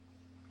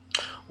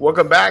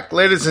Welcome back,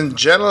 ladies and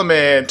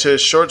gentlemen, to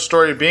Short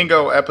Story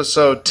Bingo,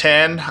 episode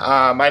 10.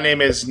 My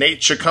name is Nate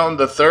Chacon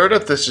III.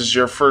 If this is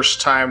your first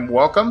time,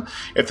 welcome.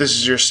 If this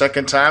is your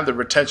second time, the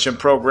retention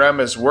program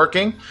is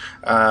working.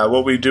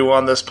 What we do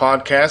on this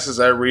podcast is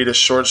I read a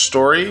short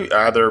story,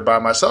 either by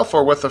myself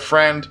or with a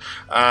friend,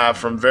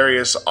 from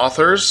various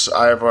authors.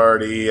 I've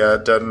already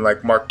done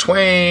like Mark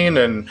Twain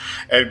and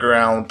Edgar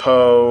Allan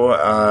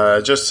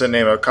Poe, just to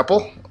name a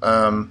couple.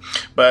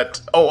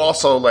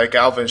 Also like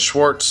Alvin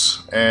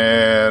Schwartz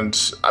and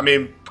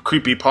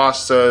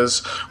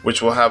creepypastas,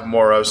 which we'll have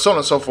more of, so on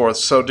and so forth.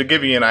 So to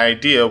give you an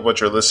idea of what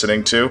you're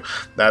listening to,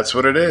 that's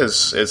what it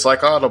is. It's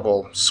like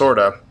Audible,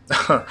 sorta.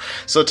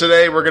 So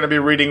today we're going to be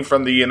reading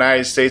from the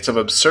United States of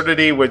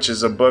Absurdity, which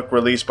is a book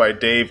released by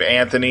Dave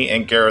Anthony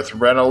and Gareth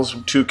Reynolds,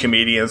 two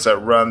comedians that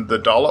run the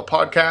Dollop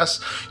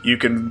Podcast. You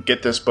can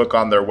get this book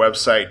on their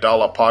website,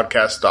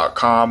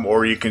 dolloppodcast.com,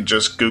 or you can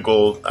just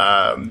Google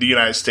the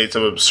United States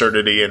of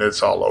Absurdity, and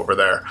it's all over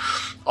there.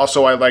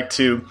 Also, I'd like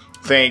to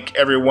thank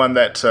everyone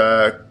that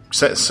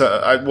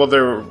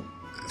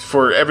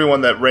for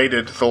everyone that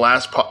rated the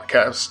last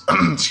podcast,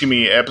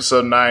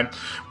 episode 9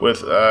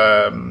 with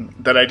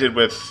that I did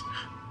with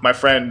my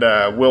friend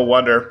Will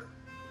Wonder.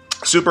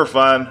 Super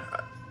fun.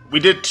 We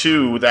did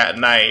 2 that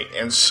night,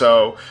 and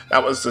so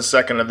that was the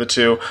second of the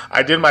 2.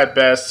 I did my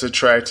best to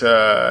try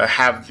to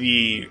have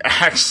the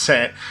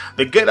accent,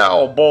 the good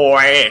old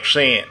boy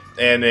accent,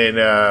 and it,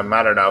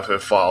 I don't know if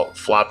it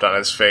flopped on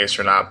his face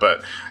or not,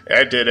 but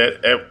I did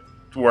it. It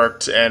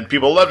worked, and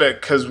people loved it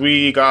because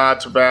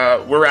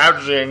we're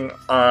averaging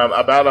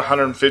about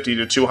 150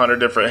 to 200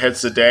 different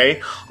hits a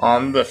day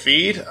on the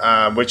feed,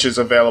 which is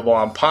available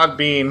on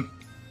Podbean,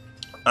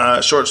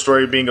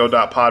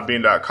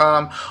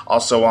 shortstorybingo.podbean.com,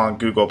 also on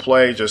Google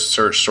Play, just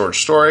search Short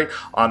Story,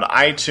 on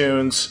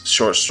iTunes,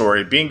 Short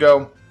Story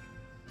Bingo,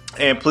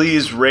 and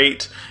please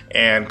rate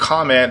and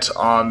comment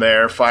on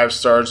there. 5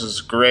 stars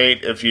is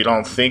great. If you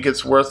don't think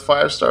it's worth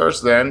 5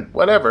 stars, then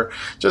whatever.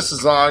 Just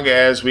as long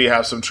as we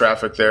have some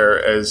traffic there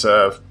is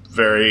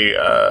very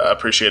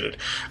appreciated.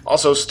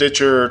 Also,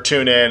 Stitcher,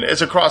 TuneIn,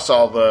 it's across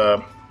all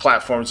the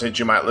platforms that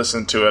you might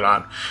listen to it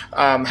on.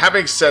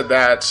 Having said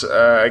that,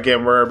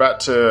 again, we're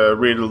about to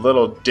read a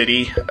little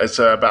ditty. It's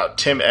about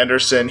Tim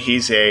Anderson.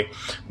 He's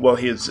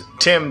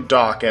Tim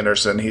Doc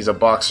Anderson. He's a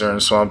boxer,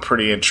 and so I'm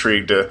pretty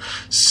intrigued to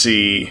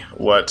see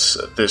what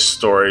this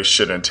story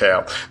should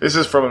entail. This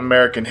is from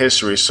American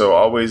history, so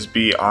always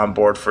be on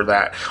board for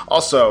that.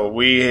 Also,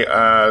 we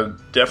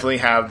definitely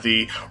have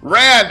the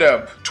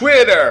random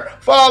Twitter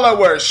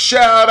followers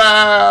shout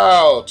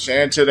out,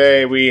 and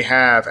today we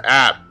have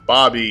at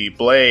Bobby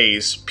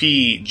Blaze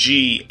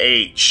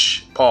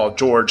PGH, Paul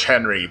George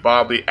Henry,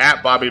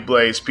 at Bobby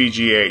Blaze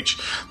PGH.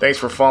 Thanks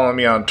for following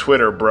me on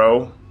Twitter,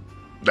 bro.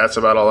 That's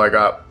about all I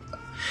got.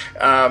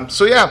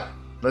 So yeah,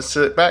 let's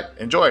sit back,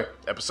 enjoy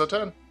episode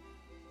 10.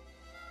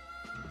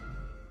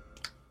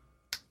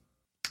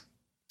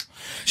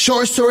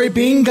 Short Story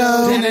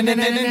Bingo.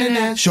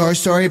 Short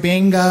Story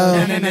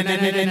Bingo.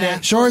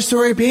 Short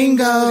Story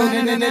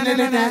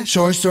Bingo.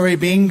 Short Story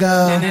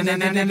Bingo.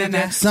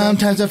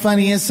 Sometimes they're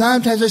funny and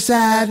sometimes they're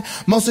sad.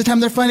 Most of the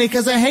time they're funny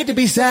because I hate to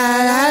be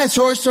sad.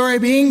 Short Story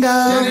Bingo.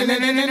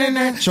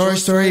 Short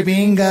Story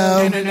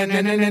Bingo.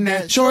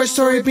 Short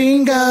Story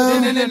Bingo.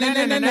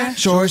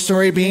 Short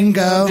Story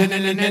Bingo.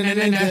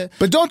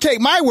 But don't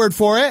take my word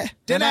for it.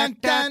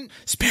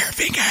 Spare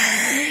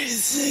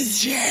fingers.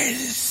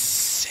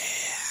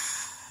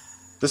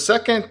 The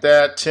second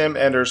that Tim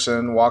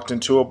Anderson walked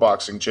into a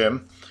boxing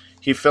gym,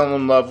 he fell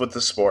in love with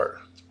the sport.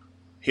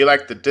 He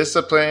liked the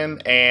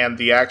discipline and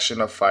the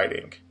action of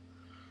fighting.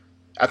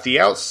 At the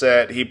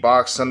outset, he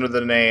boxed under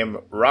the name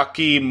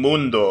Rocky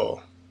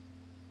Mundo.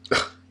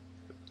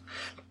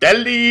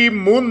 Deli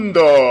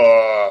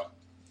Mundo.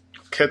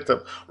 Get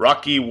the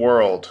Rocky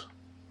World.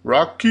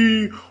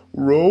 Rocky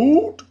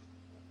Road?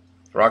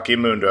 Rocky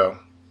Mundo.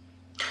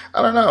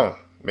 I don't know.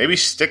 Maybe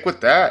stick with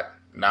that.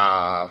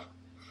 Nah.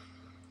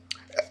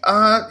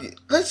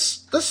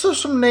 Let's throw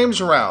some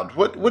names around.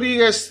 What are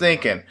you guys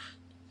thinking?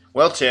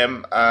 Well,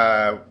 Tim,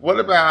 what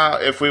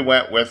about if we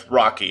went with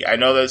Rocky? I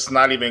know that's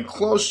not even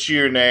close to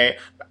your name.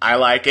 I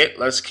like it.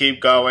 Let's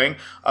keep going.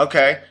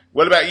 Okay.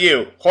 What about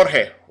you,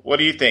 Jorge? What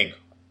do you think?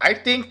 I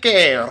think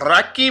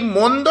Rocky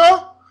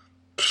Mundo?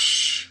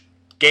 Psh,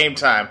 game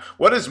time.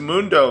 What does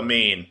Mundo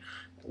mean?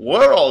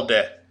 World.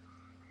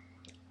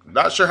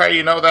 Not sure how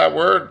you know that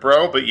word,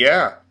 bro, but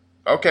yeah.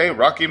 Okay,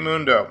 Rocky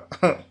Mundo.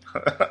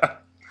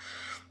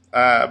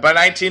 By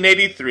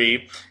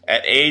 1983,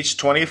 at age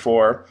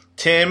 24,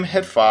 Tim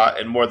had fought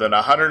in more than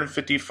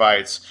 150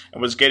 fights and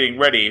was getting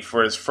ready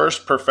for his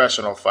first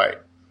professional fight.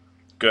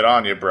 Good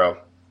on you, bro.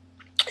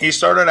 He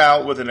started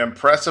out with an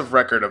impressive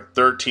record of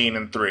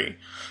 13-3.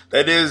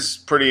 That is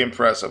pretty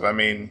impressive. I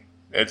mean,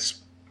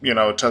 it's,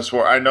 a tough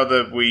sport. I know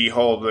that we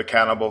hold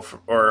accountable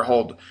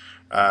hold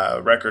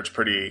records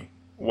pretty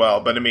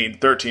well, but I mean,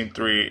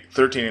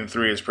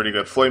 13-3 is pretty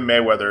good. Floyd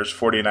Mayweather's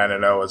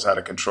 49-0 is out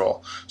of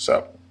control.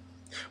 So.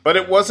 But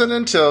it wasn't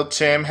until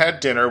Tim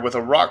had dinner with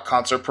a rock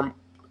concert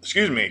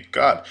Excuse me,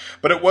 God.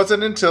 But it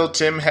wasn't until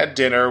Tim had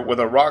dinner with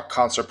a rock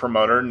concert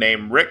promoter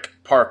named Rick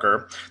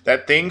Parker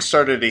that things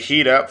started to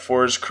heat up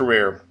for his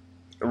career.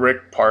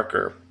 Rick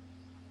Parker.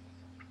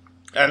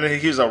 And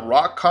he's a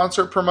rock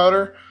concert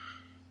promoter?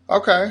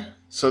 Okay.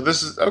 So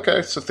things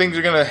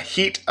are going to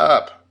heat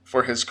up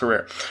for his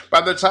career.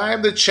 By the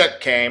time the check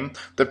came,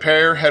 the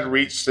pair had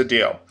reached a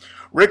deal.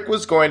 Rick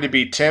was going to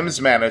be Tim's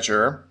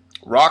manager.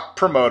 Rock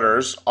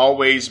promoters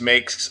always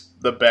makes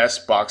the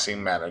best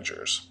boxing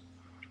managers.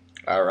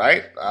 All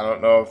right. I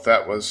don't know if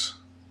that was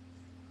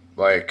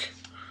like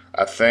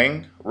a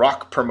thing.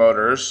 Rock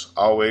promoters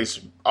always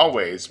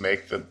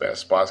make the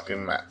best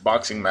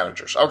boxing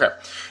managers. Okay.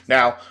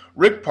 Now,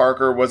 Rick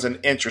Parker was an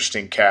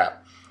interesting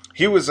cat.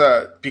 He was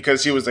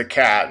because he was a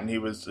cat and he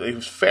was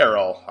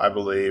feral, I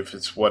believe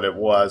is what it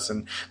was.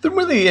 And the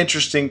really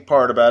interesting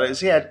part about it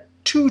is he had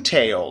two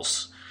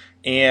tails.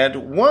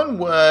 And one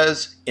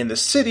was in the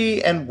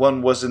city and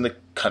one was in the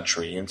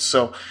country. And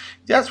so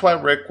that's why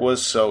Rick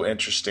was so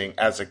interesting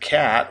as a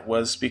cat,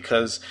 was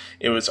because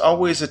it was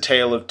always a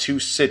tale of two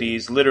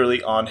cities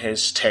literally on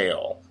his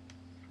tail.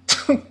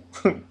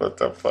 What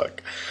the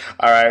fuck?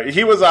 All right.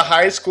 He was a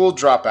high school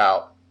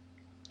dropout.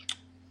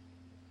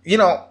 You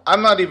know,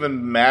 I'm not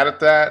even mad at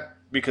that,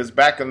 because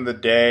back in the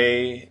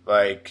day,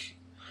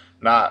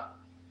 not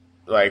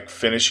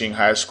finishing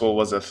high school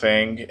was a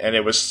thing, and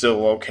it was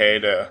still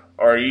okay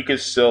or you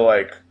could still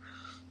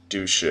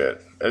do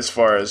shit as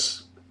far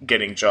as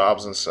getting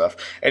jobs and stuff.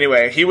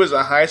 Anyway, he was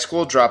a high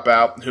school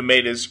dropout who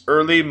made his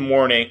early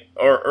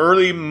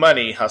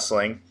money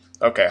hustling.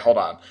 Okay, hold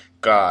on.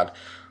 God.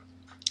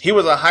 He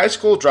was a high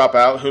school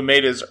dropout who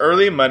made his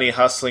early money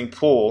hustling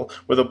pool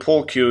with a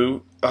pool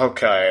cue.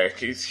 Okay,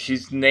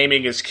 he's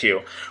naming his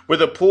cue.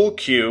 With a pool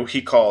cue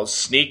he calls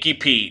Sneaky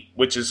Pete,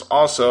 which is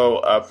also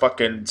a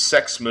fucking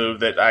sex move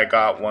that I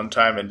got one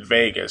time in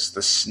Vegas,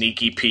 the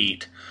Sneaky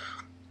Pete.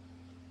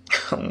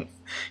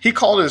 He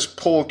called his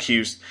pool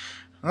cues.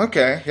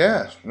 Okay,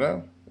 yeah.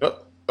 No.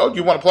 Oh,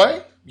 you want to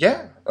play?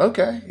 Yeah.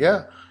 Okay,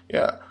 yeah.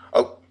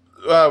 Oh,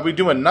 we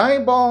doing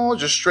 9-ball,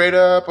 just straight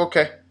up?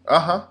 Okay.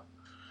 Uh-huh.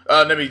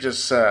 Let me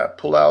just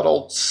pull out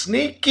old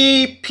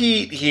Sneaky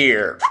Pete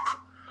here.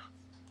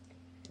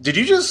 Did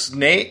you just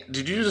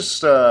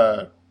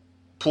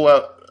pull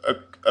out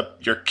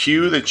your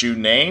cue that you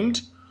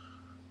named?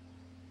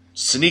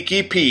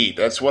 Sneaky Pete.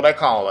 That's what I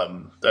call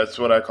him.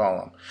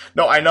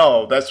 No, I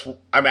know.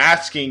 I'm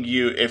asking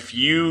you if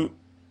you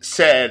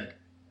said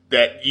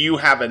that you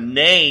have a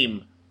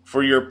name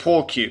for your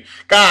pool cue.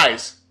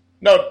 Guys,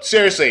 no,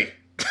 seriously.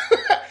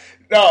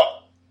 No,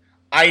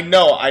 I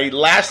know.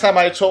 Last time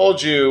I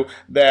told you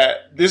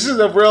that this is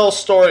a real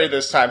story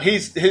this time.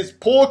 His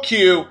pool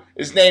cue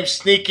is named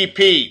Sneaky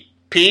Pete.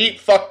 Pete,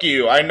 fuck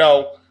you. I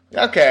know.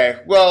 Okay,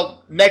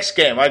 well, next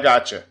game. I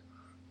got you.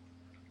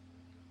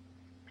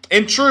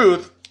 In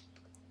truth,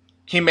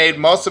 he made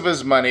most of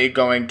his money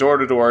going door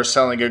to door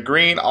selling a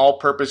green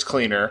all-purpose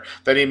cleaner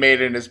that he made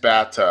in his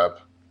bathtub.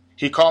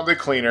 He called the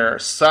cleaner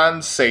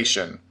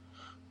Sensation.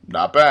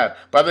 Not bad.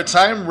 By the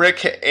time Rick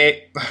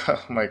hit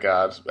oh my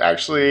God.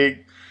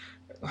 Actually,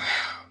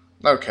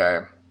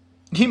 okay.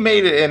 He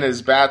made it in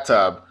his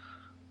bathtub.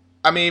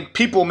 I mean,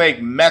 people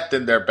make meth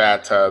in their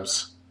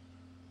bathtubs.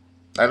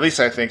 At least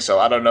I think so.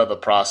 I don't know the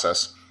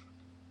process.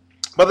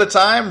 By the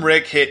time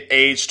Rick hit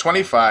age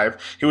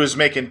 25, he was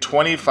making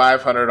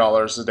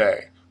 $2,500 a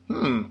day.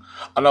 On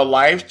a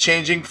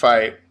life-changing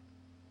fight,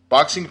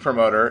 boxing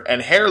promoter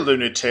and hair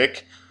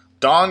lunatic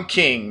Don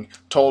King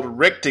told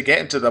Rick to get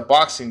into the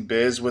boxing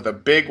biz with a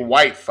big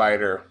white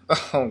fighter.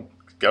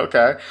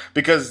 Okay.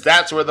 Because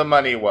that's where the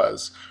money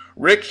was.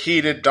 Rick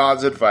heeded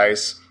Don's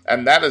advice,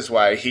 and that is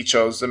why he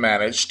chose to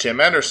manage Tim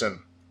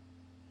Anderson.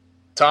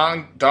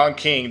 Don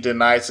King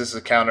denies this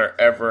encounter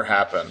ever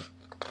happened.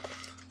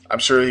 I'm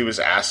sure he was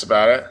asked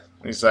about it.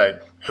 He's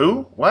like,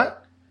 who?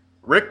 What?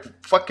 Rick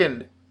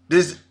fucking...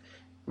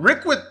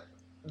 Rick with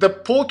the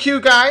pool cue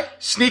guy?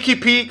 Sneaky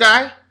Pete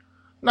guy?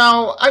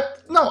 No,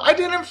 I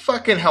didn't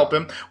fucking help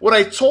him. What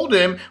I told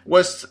him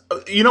was,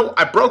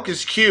 I broke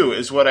his cue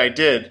is what I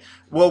did.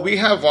 Well, we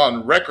have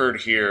on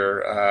record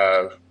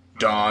here,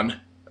 Don,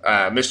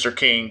 Mr.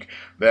 King,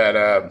 that,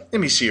 let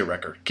me see your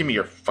record. Give me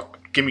your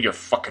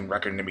fucking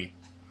record.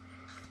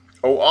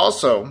 Oh,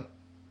 also,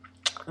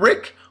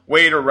 Rick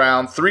weighed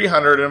around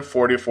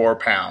 344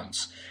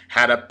 pounds,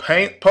 had a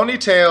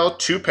ponytail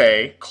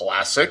toupee,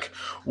 classic,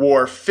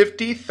 wore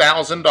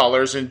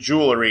 $50,000 in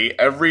jewelry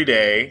every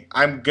day,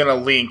 I'm gonna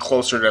lean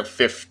closer to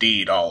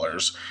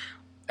 $50,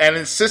 and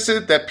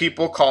insisted that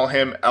people call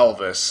him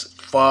Elvis.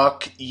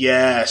 Fuck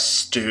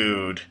yes,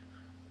 dude.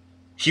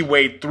 He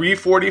weighed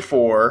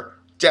 344,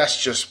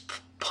 that's just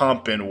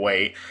pumping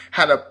weight,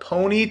 had a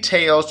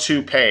ponytail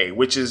toupee,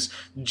 which is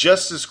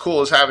just as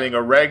cool as having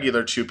a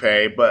regular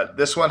toupee, but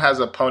this one has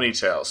a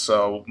ponytail,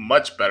 so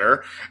much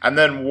better, and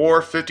then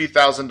wore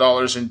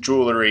 $50,000 in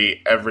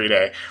jewelry every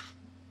day.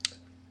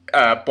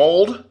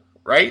 Bold,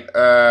 right?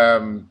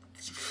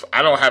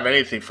 I don't have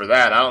anything for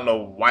that. I don't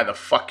know why the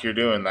fuck you're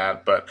doing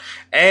that, but,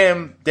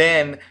 and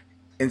then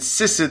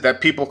insisted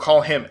that people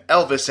call him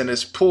Elvis and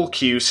his pool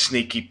cue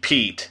Sneaky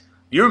Pete.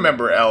 You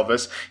remember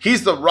Elvis.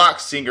 He's the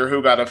rock singer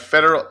who got a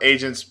federal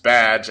agent's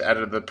badge out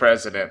of the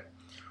president.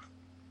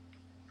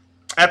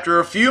 After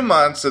a few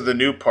months of the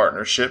new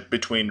partnership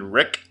between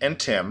Rick and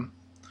Tim,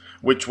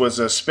 which was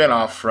a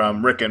spinoff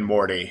from Rick and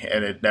Morty,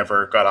 and it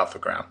never got off the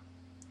ground,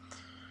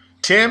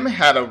 Tim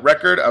had a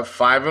record of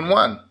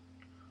 5-1.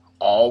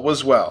 All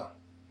was well.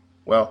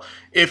 Well,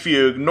 if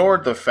you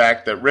ignored the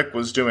fact that Rick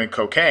was doing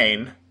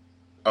cocaine,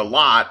 a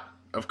lot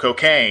of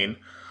cocaine,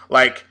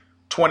 like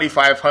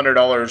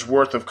 $2,500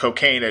 worth of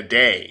cocaine a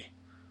day.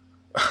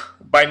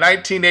 By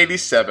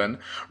 1987,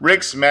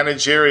 Rick's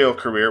managerial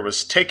career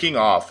was taking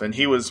off, and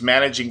he was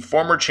managing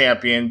former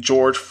champion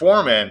George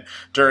Foreman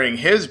during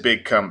his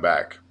big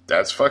comeback.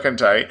 That's fucking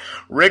tight.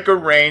 Rick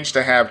arranged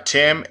to have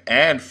Tim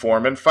and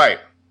Foreman fight.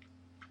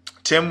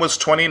 Tim was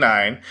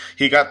 29.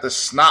 He got the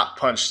snot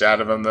punched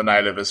out of him the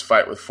night of his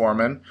fight with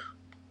Foreman.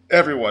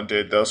 Everyone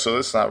did, though, so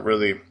it's not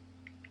really...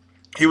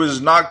 He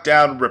was knocked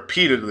down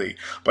repeatedly,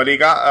 but he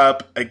got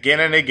up again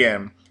and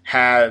again,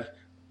 had,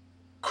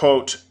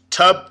 quote,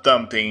 tub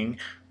thumping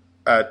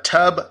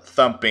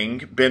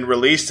been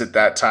released at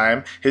that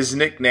time. His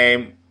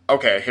nickname...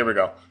 Okay, here we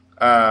go.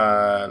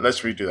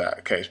 Let's redo that.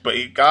 Okay, but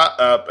he got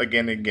up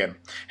again and again.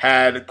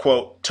 Had,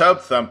 quote,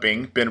 tub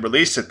thumping been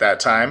released at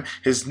that time,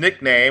 his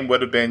nickname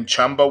would have been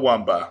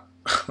Chumbawamba.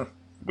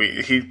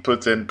 He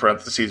puts in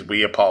parentheses,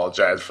 we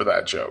apologize for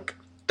that joke.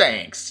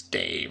 Thanks,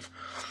 Dave.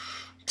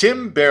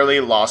 Tim barely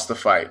lost the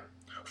fight.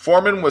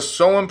 Foreman was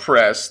so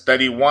impressed that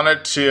he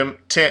wanted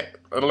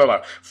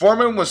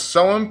Foreman was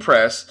so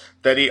impressed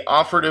that he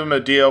offered him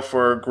a deal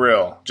for a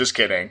grill. Just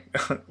kidding.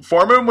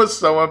 Foreman was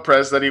so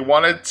impressed that he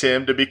wanted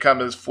Tim to become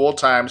his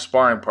full-time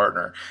sparring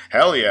partner.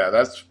 Hell yeah,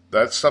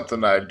 that's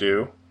something I'd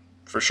do.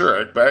 For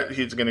sure. I bet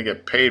he's going to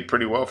get paid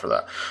pretty well for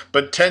that.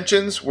 But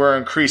tensions were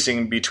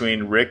increasing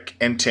between Rick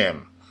and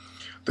Tim.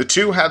 The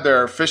two had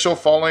their official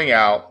falling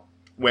out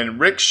when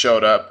Rick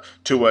showed up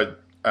to a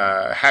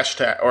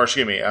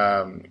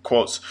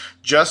quotes,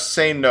 just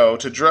say no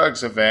to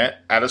drugs event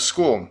at a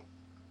school.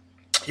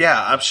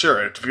 Yeah, I'm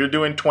sure. If you're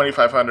doing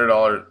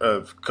 $2,500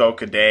 of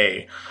coke a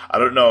day, I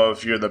don't know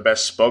if you're the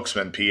best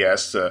spokesman,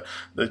 P.S., the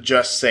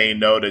Just Say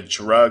No to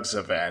Drugs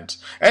event.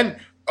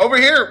 And over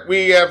here,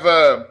 we have,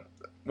 are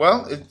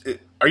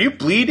you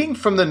bleeding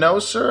from the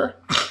nose, sir?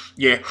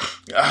 Yeah.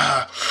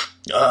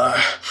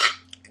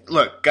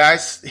 Look,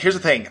 guys, here's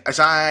the thing. As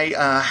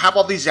I have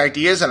all these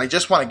ideas and I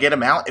just want to get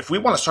them out, if we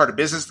want to start a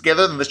business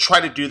together, then let's try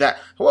to do that.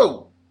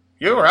 Whoa,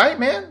 you all right,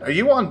 man? Are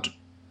you on...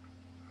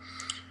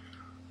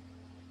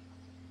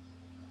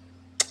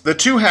 The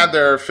two had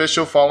their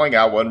official falling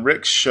out when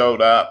Rick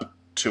showed up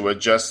to a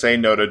Just Say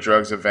No to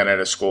Drugs event at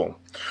a school.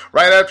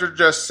 Right after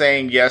just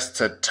saying yes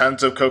to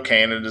tons of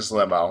cocaine in his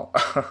limo.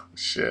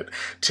 Shit.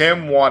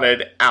 Tim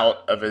wanted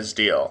out of his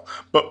deal,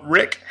 but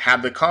Rick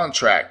had the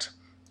contract.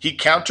 He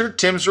countered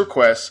Tim's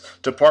request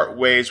to part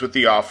ways with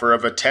the offer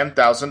of a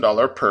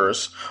 $10,000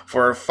 purse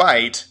for a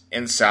fight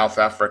in South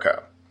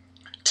Africa.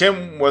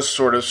 Tim was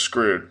sort of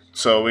screwed,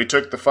 so he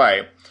took the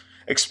fight,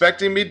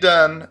 expecting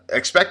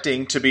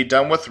to be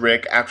done with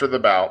Rick after the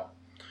bout.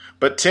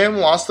 But Tim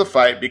lost the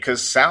fight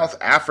because South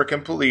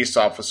African police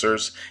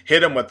officers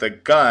hit him with a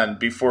gun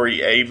before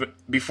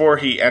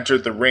he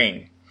entered the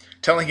ring,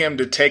 telling him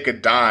to take a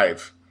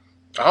dive.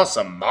 Oh,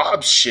 some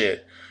mob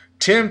shit.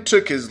 Tim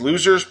took his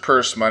loser's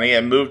purse money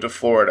and moved to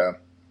Florida.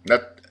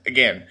 That,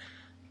 again,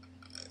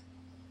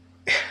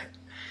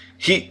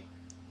 he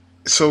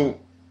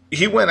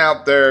went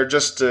out there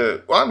just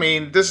to,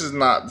 this is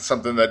not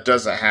something that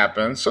doesn't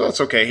happen, so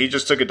it's okay. He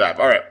just took a dive.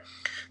 All right.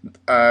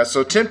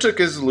 So Tim took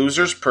his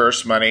loser's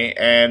purse money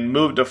and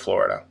moved to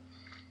Florida.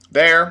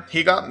 There,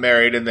 he got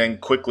married and then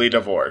quickly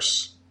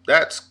divorced.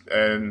 That's,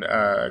 in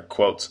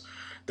quotes,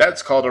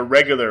 that's called a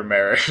regular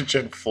marriage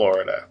in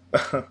Florida.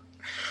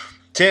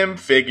 Tim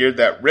figured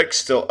that Rick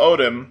still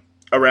owed him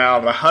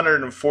around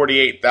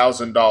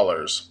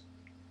 $148,000,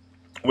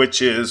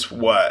 which is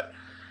what?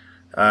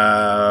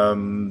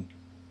 30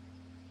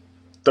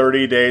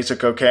 days of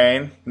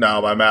cocaine?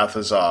 No, my math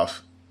is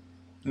off.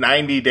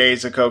 90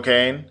 days of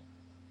cocaine?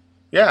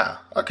 Yeah.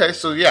 Okay,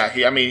 so yeah,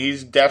 he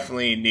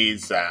definitely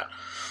needs that.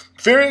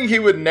 Fearing he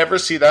would never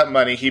see that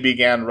money, he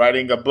began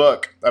writing a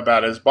book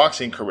about his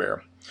boxing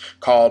career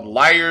called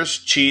Liars,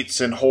 Cheats,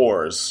 and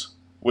Whores,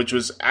 which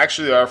was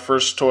actually our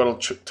first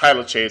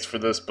title chase for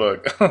this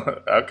book.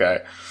 Okay.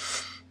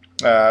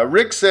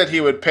 Rick said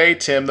he would pay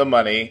Tim the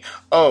money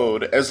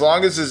owed as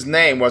long as his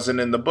name wasn't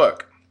in the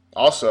book.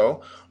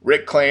 Also,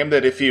 Rick claimed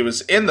that if he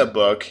was in the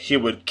book, he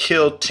would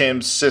kill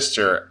Tim's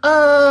sister.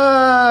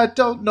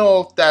 Don't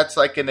know if that's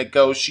like a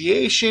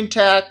negotiation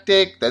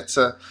tactic.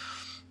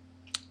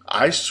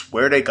 I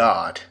swear to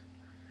God.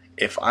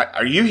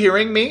 Are you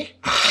hearing me?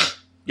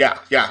 Yeah,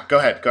 go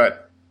ahead.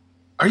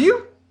 Are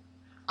you?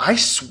 I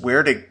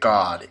swear to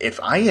God, if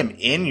I am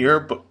in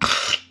your book,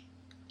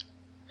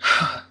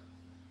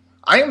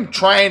 I am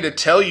trying to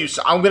tell you,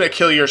 I'm going to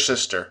kill your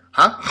sister.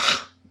 Huh?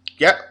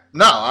 Yeah,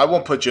 no, I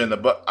won't put you in the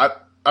book.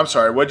 I'm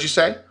sorry, what'd you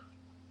say?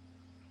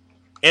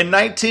 In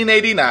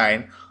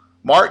 1989,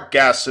 Mark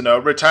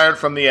Gastineau retired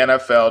from the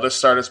NFL to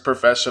start his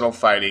professional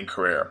fighting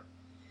career.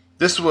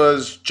 This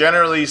was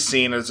generally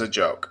seen as a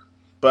joke,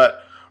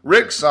 but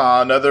Rick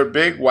saw another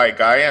big white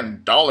guy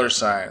and dollar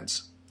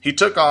signs. He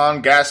took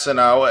on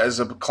Gastineau as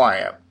a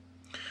client.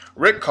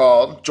 Rick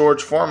called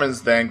George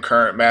Foreman's then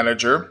current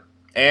manager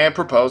and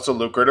proposed a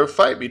lucrative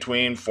fight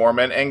between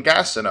Foreman and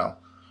Gastineau.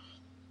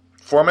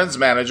 Foreman's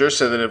manager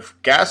said that if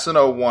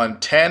Gastineau won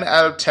 10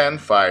 out of 10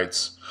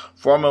 fights,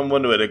 Foreman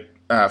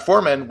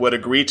would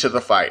agree to the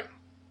fight.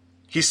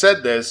 He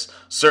said this,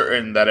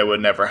 certain that it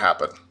would never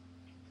happen.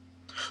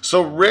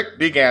 So Rick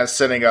began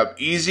setting up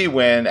easy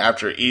win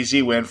after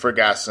easy win for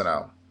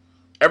Gastineau.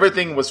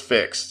 Everything was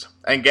fixed,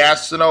 and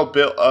Gastineau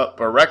built up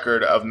a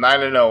record of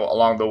 9-0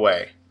 along the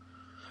way.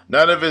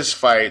 None of his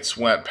fights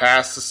went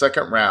past the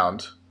second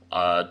round.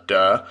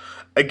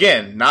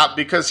 Again, not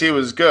because he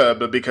was good,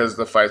 but because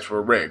the fights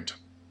were rigged.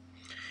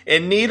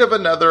 In need of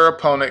another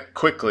opponent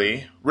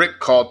quickly, Rick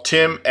called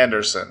Tim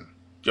Anderson.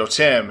 Yo,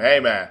 Tim, hey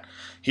man.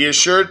 He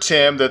assured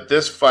Tim that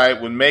this fight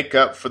would make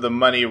up for the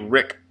money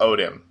Rick owed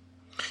him.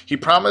 He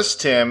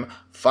promised Tim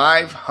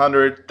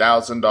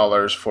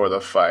 $500,000 for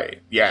the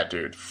fight. Yeah,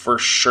 dude, for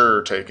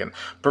sure taken.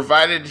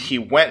 Provided he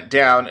went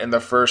down in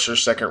the first or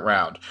second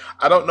round.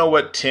 I don't know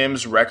what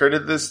Tim's record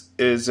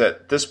is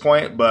at this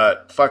point,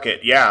 but fuck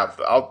it. Yeah,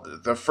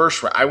 the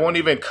first round. I won't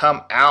even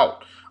come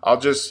out.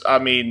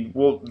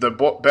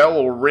 The bell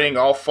will ring,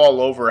 I'll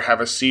fall over, have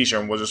a seizure,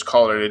 and we'll just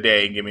call it a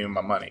day and give me my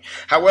money.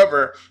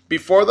 However,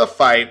 before the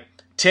fight,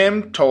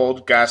 Tim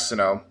told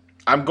Gastineau,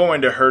 "I'm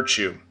going to hurt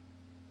you."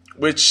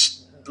 Which,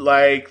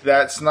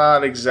 that's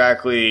not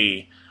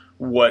exactly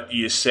what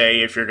you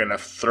say if you're going to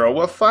throw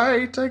a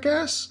fight, I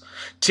guess.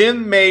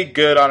 Tim made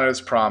good on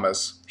his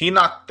promise. He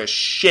knocked the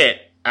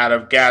shit out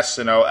of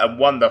Gastineau and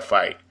won the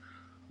fight.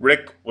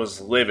 Rick was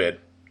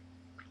livid.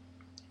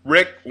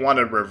 Rick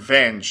wanted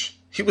revenge.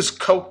 He was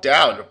coked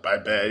out, I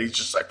bet. He's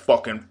just like,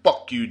 fucking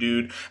fuck you,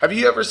 dude. Have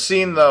you ever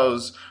seen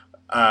those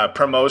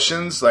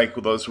promotions, like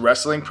those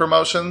wrestling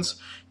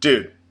promotions?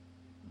 Dude,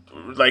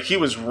 he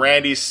was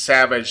Randy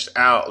Savaged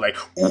out,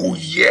 oh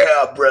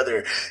yeah,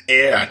 brother,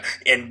 and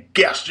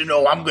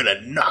Gastineau, I'm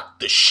gonna knock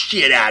the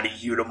shit out of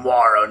you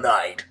tomorrow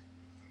night.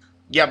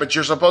 Yeah, but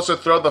you're supposed to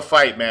throw the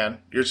fight, man.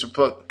 You're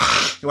supposed...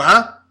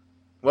 Huh?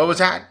 What was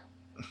that?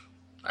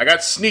 I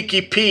got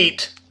Sneaky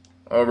Pete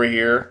over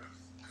here.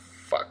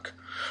 Fuck.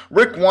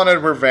 Rick wanted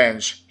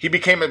revenge. He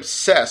became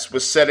obsessed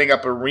with setting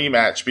up a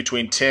rematch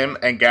between Tim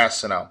and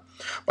Gastineau.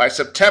 By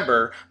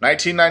September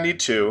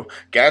 1992,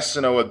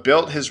 Gastineau had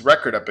built his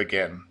record up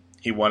again.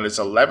 He won his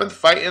 11th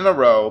fight in a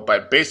row by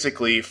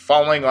basically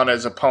falling on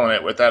his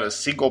opponent without a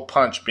single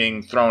punch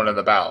being thrown in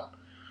the bout.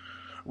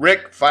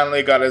 Rick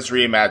finally got his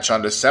rematch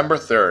on December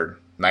 3rd,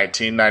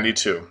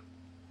 1992.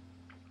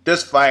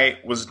 This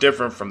fight was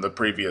different from the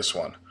previous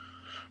one.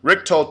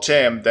 Rick told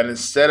Tim that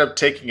instead of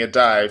taking a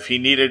dive, he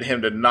needed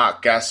him to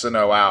knock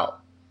Gastineau out.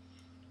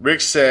 Rick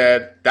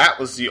said that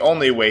was the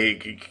only way he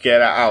could get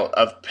out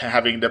of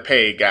having to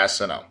pay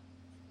Gastineau.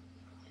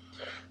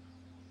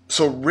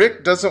 So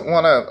Rick doesn't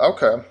want to...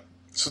 Okay.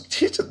 So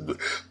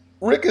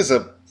Rick is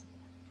a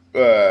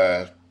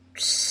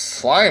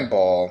slime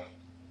ball.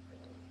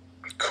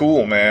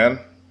 Cool,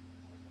 man.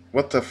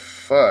 What the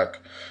fuck?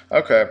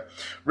 Okay.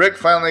 Rick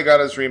finally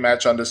got his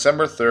rematch on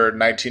December 3rd,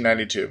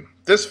 1992.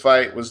 This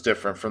fight was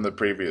different from the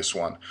previous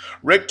one.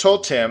 Rick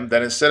told Tim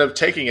that instead of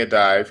taking a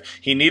dive,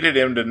 he needed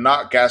him to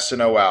knock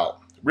Gastineau out.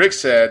 Rick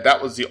said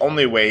that was the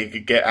only way he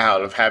could get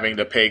out of having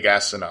to pay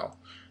Gastineau.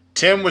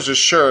 Tim was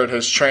assured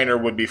his trainer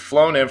would be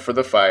flown in for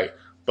the fight,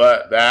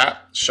 but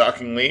that,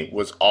 shockingly,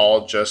 was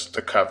all just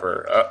a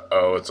cover.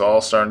 Uh-oh, it's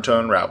all starting to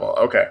unravel.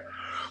 Okay.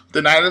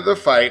 The night of the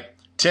fight,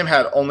 Tim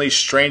had only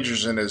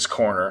strangers in his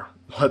corner.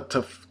 What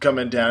the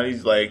coming down?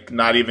 He's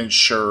not even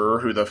sure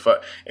who the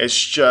fuck. It's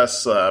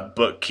just a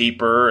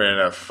bookkeeper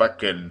and a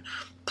fucking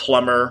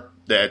plumber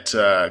that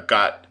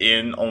got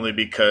in only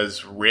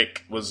because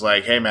Rick was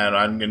like, "Hey man,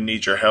 I'm gonna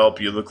need your help.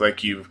 You look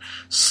like you've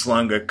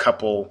slung a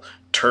couple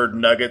turd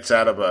nuggets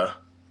out of a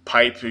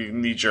pipe. You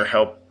need your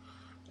help."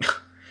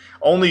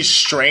 Only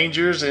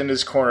strangers in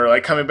his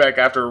corner, coming back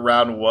after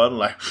round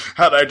one.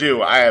 How'd I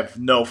do? I have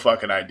no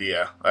fucking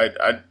idea.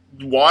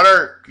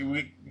 Water.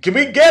 Can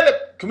we get it?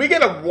 Can we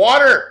get a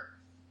water?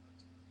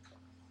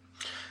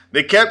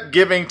 They kept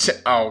giving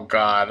oh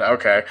God,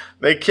 okay.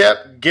 They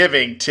kept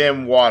giving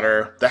Tim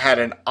water that had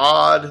an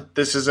odd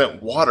 "this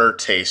isn't water"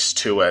 taste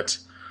to it.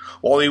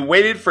 While he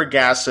waited for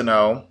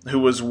Gastineau, who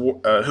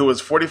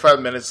was 45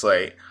 minutes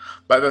late.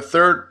 By the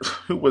third,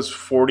 who was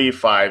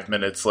 45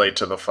 minutes late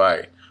to the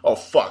fight. Oh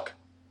fuck.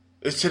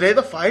 Is today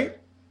the fight?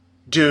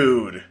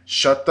 Dude,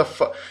 shut the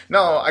fuck.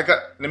 No,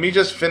 let me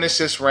just finish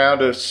this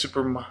round of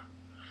Super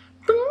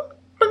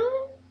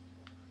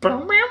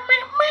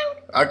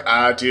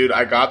dude,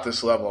 I got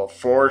this level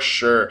for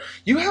sure.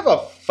 You have a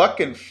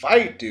fucking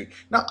fight, dude.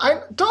 Now,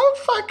 don't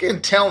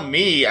fucking tell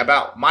me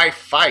about my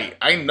fight.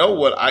 I know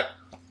what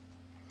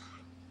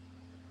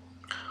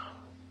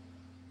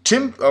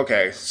Tim,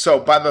 okay, so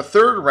by the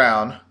third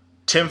round,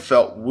 Tim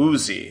felt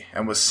woozy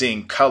and was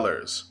seeing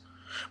colors,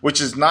 which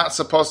is not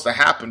supposed to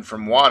happen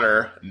from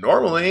water.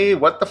 Normally,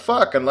 what the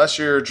fuck, unless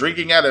you're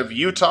drinking out of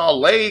Utah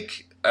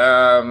Lake.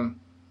 That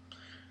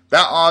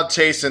odd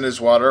taste in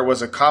his water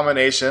was a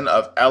combination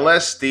of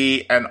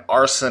LSD and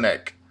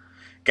arsenic.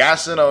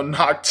 Gastineau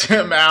knocked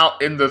him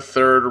out in the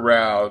third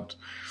round.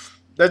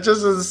 That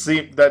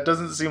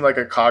doesn't seem like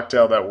a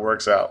cocktail that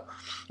works out.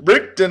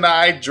 Rick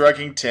denied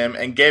drugging Tim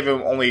and gave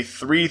him only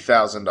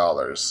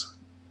 $3,000.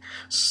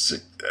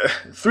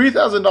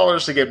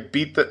 $3,000 to get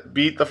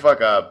beat the fuck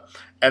up,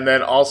 and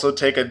then also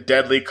take a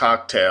deadly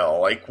cocktail,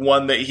 like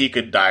one that he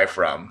could die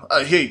from.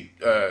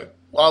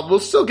 Well,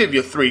 we'll still give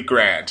you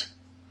 $3,000.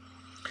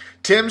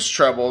 Tim's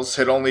troubles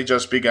had only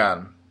just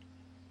begun.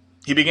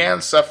 He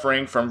began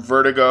suffering from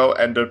vertigo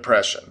and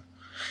depression.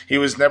 He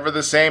was never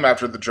the same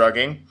after the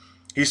drugging.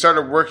 He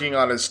started working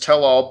on his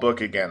tell-all book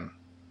again.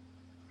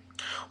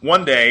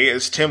 One day,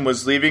 as Tim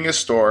was leaving his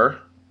store,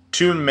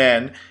 two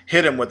men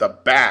hit him with a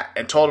bat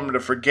and told him to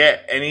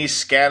forget any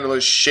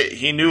scandalous shit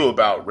he knew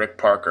about Rick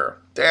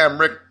Parker. Damn,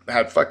 Rick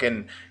had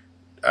fucking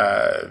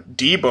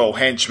Debo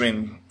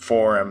henchmen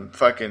for him.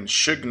 Fucking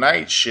Suge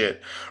Knight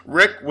shit.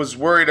 Rick was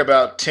worried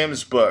about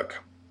Tim's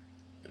book.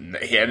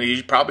 And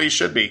he probably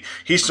should be.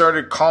 He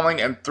started calling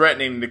and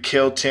threatening to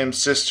kill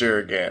Tim's sister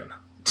again.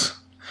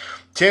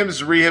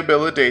 Tim's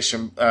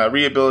rehabilitation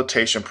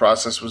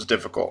process was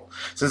difficult.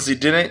 Since he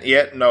didn't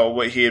yet know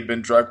what he had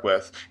been drugged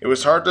with, it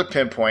was hard to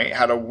pinpoint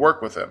how to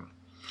work with him.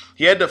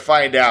 He had to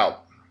find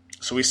out,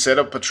 so he set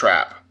up a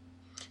trap.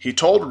 He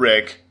told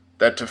Rick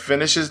that to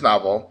finish his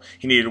novel,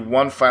 he needed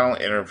one final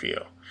interview.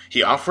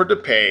 He offered to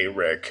pay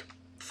Rick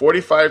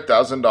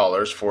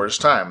 $45,000 for his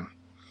time.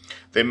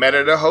 They met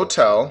at a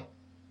hotel.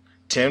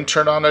 Tim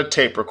turned on a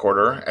tape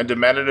recorder and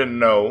demanded to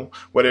know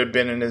what had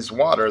been in his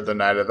water the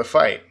night of the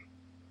fight.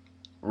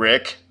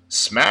 Rick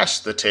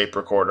smashed the tape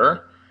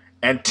recorder,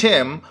 and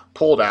Tim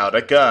pulled out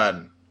a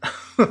gun.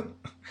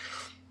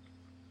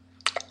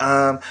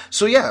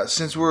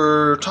 Since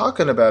we're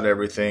talking about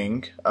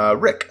everything,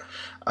 Rick,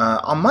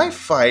 on my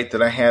fight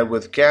that I had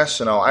with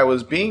Gastineau, I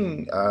was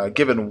being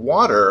given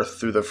water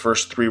through the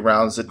first 3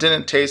 rounds that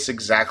didn't taste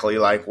exactly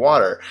like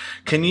water.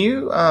 Can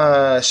you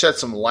shed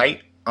some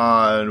light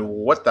on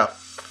what the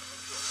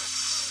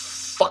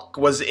fuck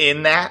was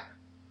in that?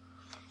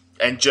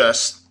 And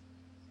just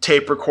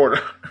tape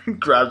recorder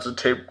grabs a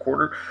tape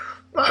recorder.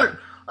 I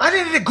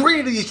didn't agree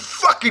to these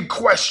fucking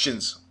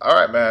questions. All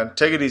right, man,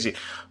 take it easy.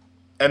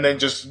 And then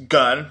just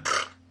gun.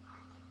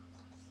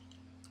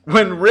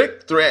 When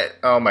Rick threatened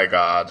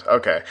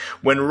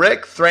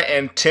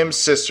Tim's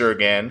sister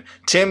again,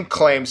 Tim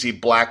claims he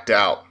blacked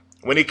out.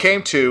 When he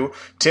came to,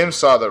 Tim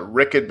saw that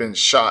Rick had been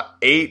shot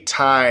 8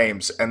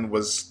 times and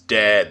was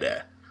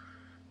dead.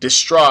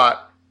 Distraught,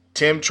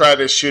 Tim tried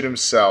to shoot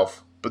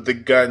himself, but the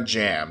gun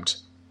jammed.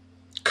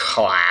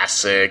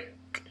 Classic.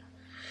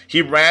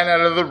 He ran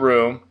out of the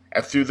room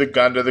and threw the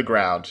gun to the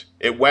ground.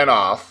 It went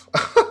off.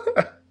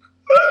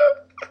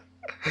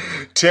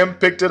 Tim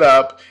picked it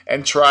up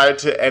and tried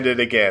to end it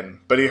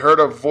again, but he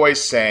heard a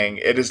voice saying,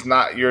 "It is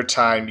not your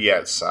time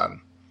yet,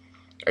 son."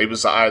 He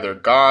was either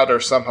God or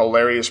some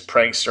hilarious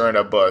prankster in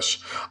a bush.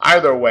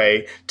 Either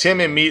way,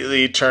 Tim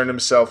immediately turned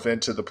himself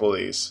into the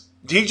police.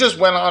 He just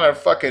went on a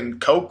fucking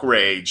coke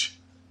rage.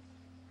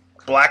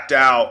 Blacked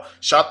out,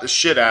 shot the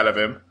shit out of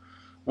him.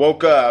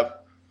 Woke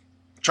up,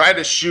 tried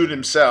to shoot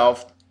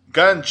himself,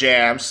 gun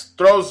jams,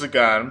 throws the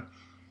gun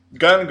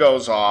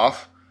goes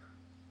off,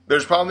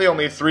 there's probably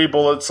only 3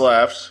 bullets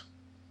left,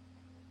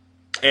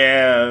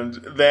 and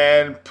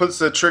then puts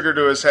the trigger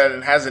to his head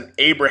and has an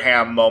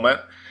Abraham moment,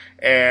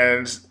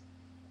 and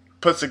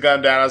puts the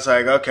gun down. I was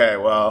like, okay,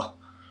 well,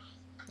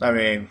 I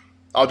mean,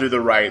 I'll do the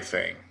right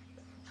thing.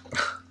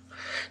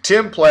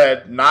 Tim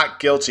pled not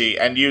guilty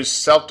and used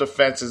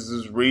self-defense as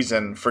his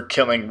reason for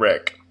killing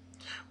Rick.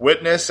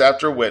 Witness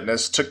after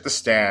witness took the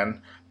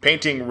stand,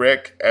 painting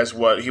Rick as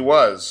what he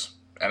was,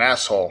 an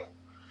asshole.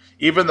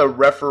 Even the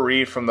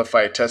referee from the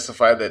fight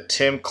testified that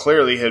Tim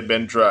clearly had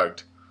been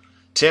drugged.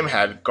 Tim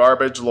had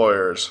garbage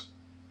lawyers.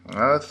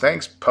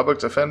 Thanks, public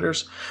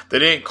defenders. They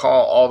didn't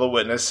call all the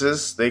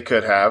witnesses they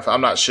could have. I'm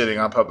not shitting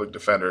on public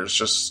defenders,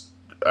 just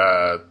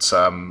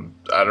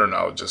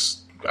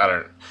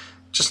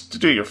just to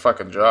do your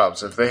fucking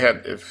jobs. If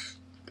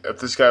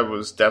this guy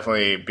was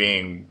definitely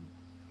being,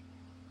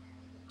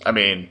 I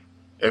mean,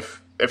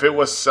 if it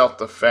was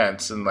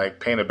self-defense, and like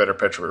paint a better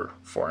picture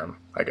for him,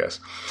 I guess.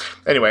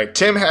 Anyway,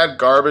 Tim had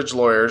garbage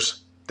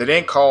lawyers. They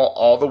didn't call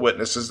all the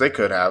witnesses they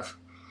could have.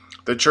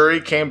 The jury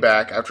came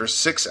back after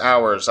 6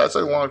 hours, that's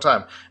a long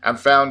time, and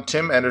found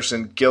Tim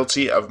Anderson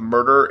guilty of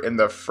murder in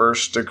the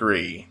first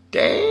degree.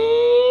 Dang!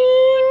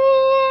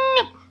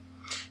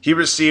 He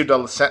received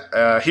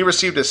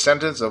a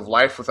sentence of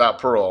life without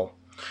parole.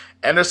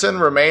 Anderson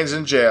remains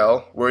in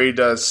jail, where he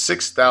does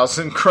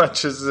 6,000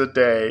 crunches a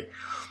day.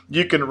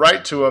 You can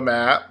write to him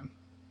at,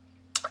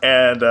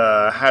 and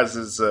has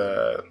his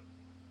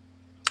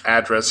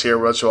address here,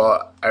 which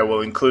I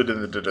will include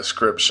in the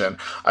description.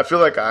 I feel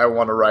like I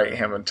want to write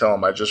him and tell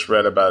him I just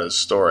read about his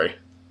story.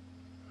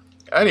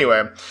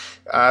 Anyway,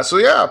 so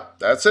yeah,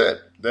 that's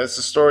it. That's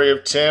the story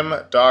of Tim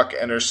Doc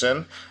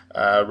Anderson,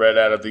 read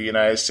out of the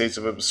United States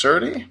of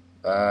Absurdity.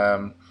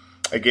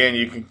 Again,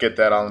 you can get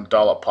that on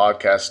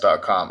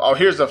dolloppodcast.com. Oh,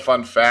 here's a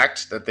fun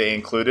fact that they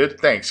included.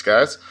 Thanks,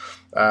 guys.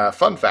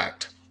 Fun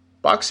fact.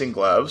 Boxing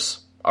gloves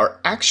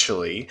are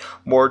actually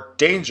more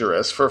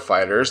dangerous for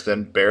fighters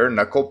than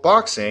bare-knuckle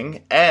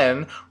boxing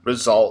and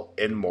result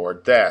in more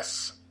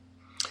deaths.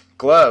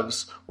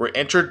 Gloves were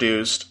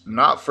introduced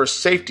not for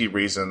safety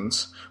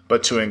reasons,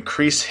 but to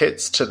increase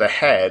hits to the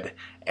head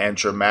and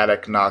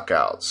dramatic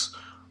knockouts,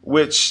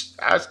 which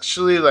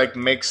actually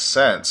makes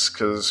sense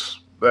because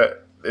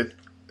it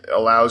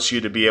allows you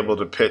to be able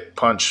to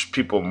punch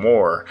people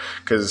more.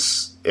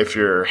 Because if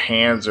your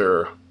hands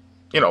are,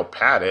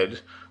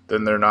 padded,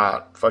 then they're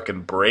not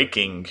fucking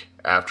breaking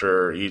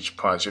after each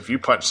punch. If you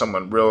punch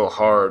someone real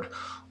hard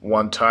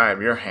one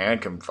time, your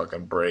hand can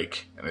fucking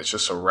break, and it's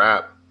just a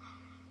wrap.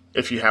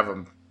 If you have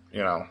them,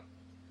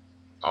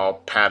 all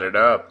padded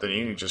up, then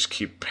you can just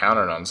keep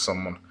pounding on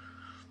someone.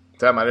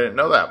 Damn, I didn't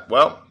know that.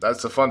 Well,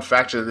 that's the fun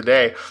fact of the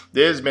day.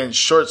 This has been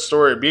Short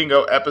Story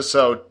Bingo,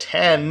 episode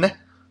 10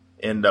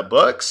 in the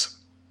books.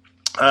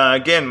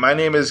 Again, my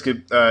name is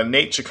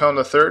Nate Chacon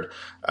III.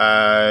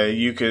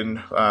 You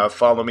can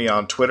follow me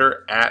on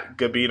Twitter at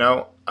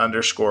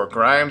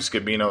Gabino_Grimes.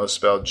 Gabino is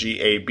spelled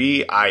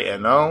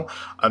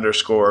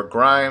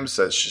GABINO_Grimes.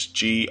 That's just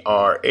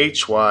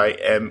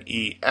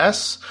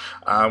GRHYMES.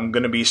 I'm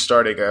going to be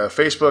starting a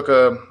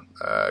Facebook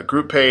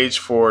group page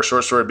for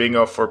Short Story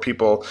Bingo for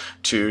people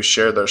to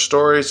share their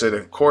stories. And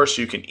of course,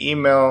 you can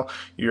email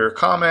your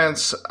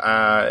comments,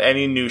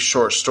 any new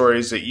short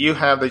stories that you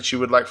have that you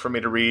would like for me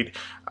to read,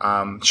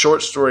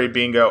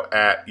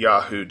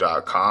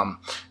 shortstorybingo@yahoo.com.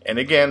 And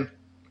again,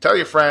 tell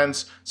your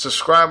friends,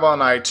 subscribe on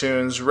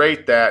iTunes,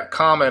 rate that,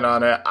 comment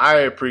on it. I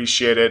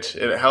appreciate it.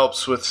 It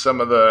helps with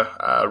some of the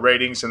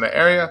ratings in the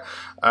area.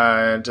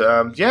 And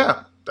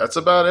yeah, that's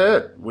about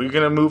it. We're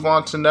going to move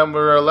on to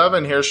number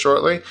 11 here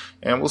shortly,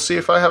 and we'll see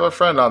if I have a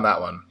friend on that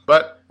one.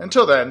 But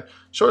until then,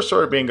 Short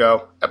Story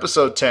Bingo,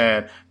 episode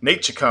 10,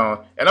 Nate Chacon,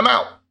 and I'm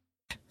out.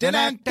 Dun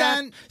dun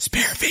dun.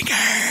 Spear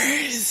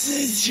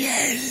fingers.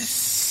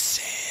 Cheers.